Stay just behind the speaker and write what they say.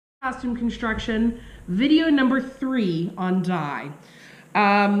Costume construction, video number 3 on dye.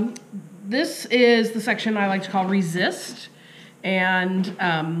 This is the section I like to call resist and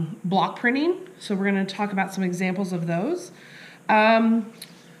block printing. So we're going to talk about some examples of those.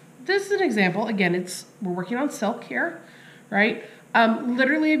 This is an example. Again, we're working on silk here, right?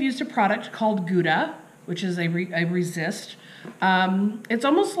 Literally, I've used a product called Gouda, which is a resist. It's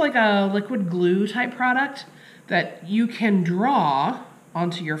almost like a liquid glue type product that you can draw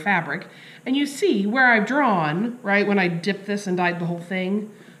onto your fabric. And you see where I've drawn, right, when I dipped this and dyed the whole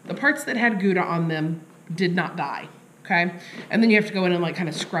thing, the parts that had Gouda on them did not dye, okay? And then you have to go in and like kind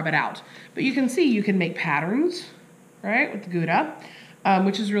of scrub it out. But you can see you can make patterns, right, with the Gouda,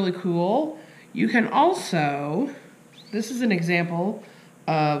 which is really cool. You can also, this is an example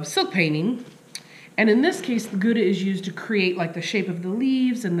of silk painting. And in this case, the Gouda is used to create like the shape of the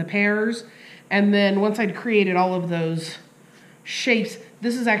leaves and the pears. And then once I'd created all of those shapes,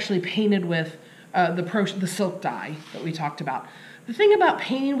 this is actually painted with the silk dye that we talked about. The thing about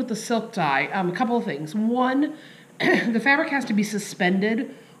painting with the silk dye, a couple of things. One, the fabric has to be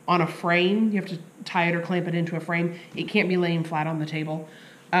suspended on a frame. You have to tie it or clamp it into a frame. It can't be laying flat on the table.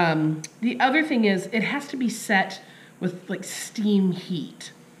 The other thing is it has to be set with like steam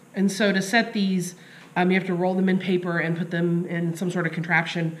heat. And so to set these, you have to roll them in paper and put them in some sort of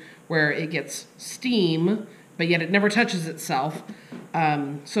contraption where it gets steam, but yet it never touches itself,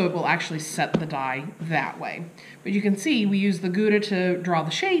 so it will actually set the dye that way. But you can see we use the Gouda to draw the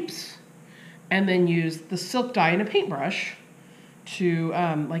shapes, and then use the silk dye in a paintbrush to,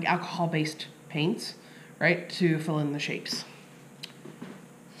 like alcohol-based paints, right, to fill in the shapes.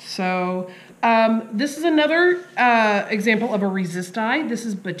 So this is another example of a resist dye. This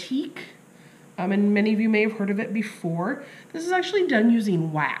is batik, and many of you may have heard of it before. This is actually done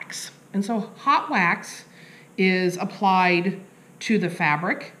using wax. And so hot wax is applied to the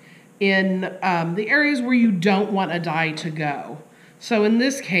fabric in the areas where you don't want a dye to go. So in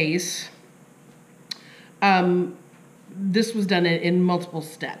this case, this was done in multiple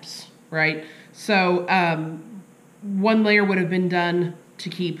steps, right? So one layer would have been done to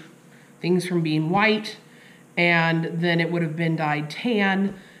keep things from being white, and then it would have been dyed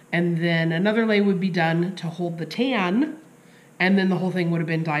tan, and then another layer would be done to hold the tan, and then the whole thing would have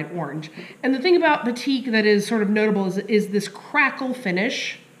been dyed orange. And the thing about batik that is sort of notable is this crackle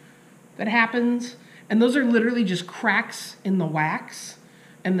finish that happens. And those are literally just cracks in the wax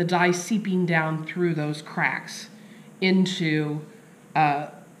and the dye seeping down through those cracks into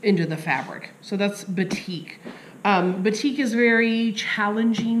the fabric. So that's batik. Batik is very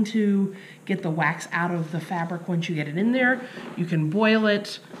challenging to get the wax out of the fabric once you get it in there. You can boil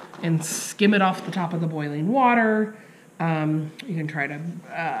it and skim it off the top of the boiling water. You can try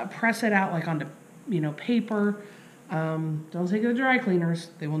to press it out like onto, paper. Don't take it to dry cleaners.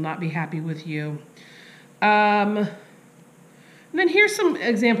 They will not be happy with you. And then here's some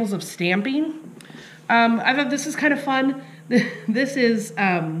examples of stamping. I thought this is kind of fun. This is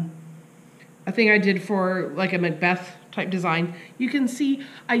a thing I did for like a Macbeth type design. You can see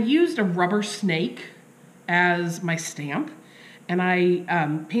I used a rubber snake as my stamp, and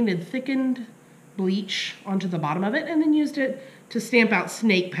I painted thickened bleach onto the bottom of it and then used it to stamp out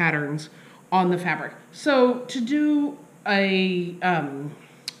snake patterns on the fabric. So to do a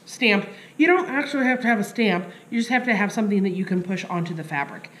stamp, you don't actually have to have a stamp, you just have to have something that you can push onto the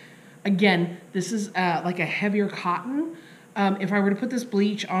fabric. Again, this is like a heavier cotton. If I were to put this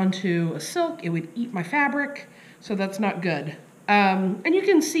bleach onto a silk, it would eat my fabric, so that's not good. And you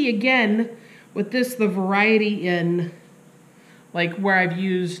can see again with this the variety in like where I've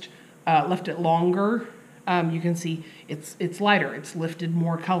used left it longer. You can see it's lighter, it's lifted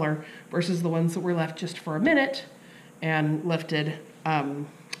more color versus the ones that were left just for a minute and lifted, and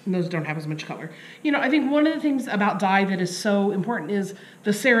those don't have as much color. I think one of the things about dye that is so important is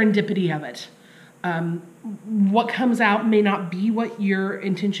the serendipity of it. What comes out may not be what your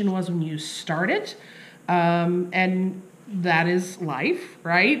intention was when you started, and that is life,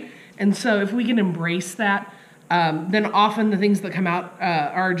 right? And so if we can embrace that, then often the things that come out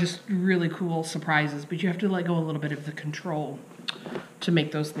are just really cool surprises, but you have to let go a little bit of the control to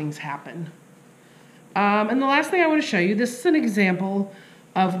make those things happen. And the last thing I want to show you, this is an example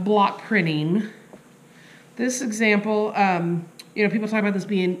of block printing. This example, people talk about this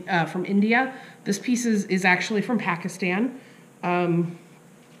being from India. This piece is actually from Pakistan. And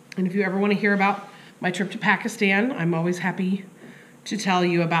if you ever want to hear about my trip to Pakistan, I'm always happy to tell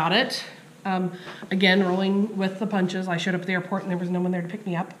you about it. Again, rolling with the punches. I showed up at the airport and there was no one there to pick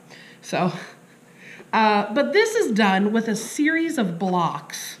me up. So, but this is done with a series of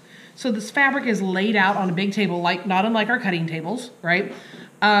blocks. So this fabric is laid out on a big table, like not unlike our cutting tables, right?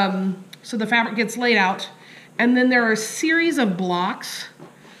 So the fabric gets laid out, and then there are a series of blocks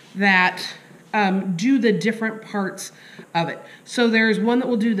that do the different parts of it. So there's one that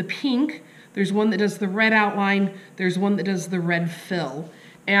will do the pink, there's one that does the red outline, there's one that does the red fill.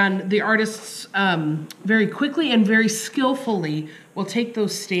 And the artists very quickly and very skillfully will take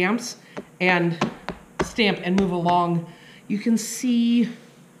those stamps and stamp and move along. You can see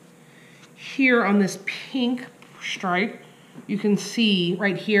here on this pink stripe, you can see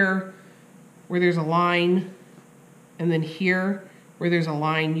right here where there's a line, and then here where there's a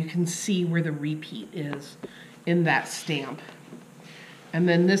line, you can see where the repeat is in that stamp. And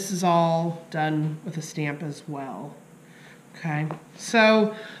then this is all done with a stamp as well. Okay,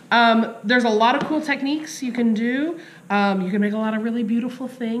 so there's a lot of cool techniques you can do. You can make a lot of really beautiful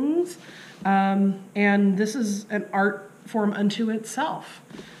things. And this is an art form unto itself.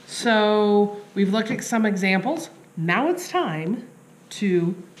 So we've looked at some examples. Now it's time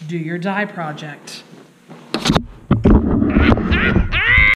to do your die project.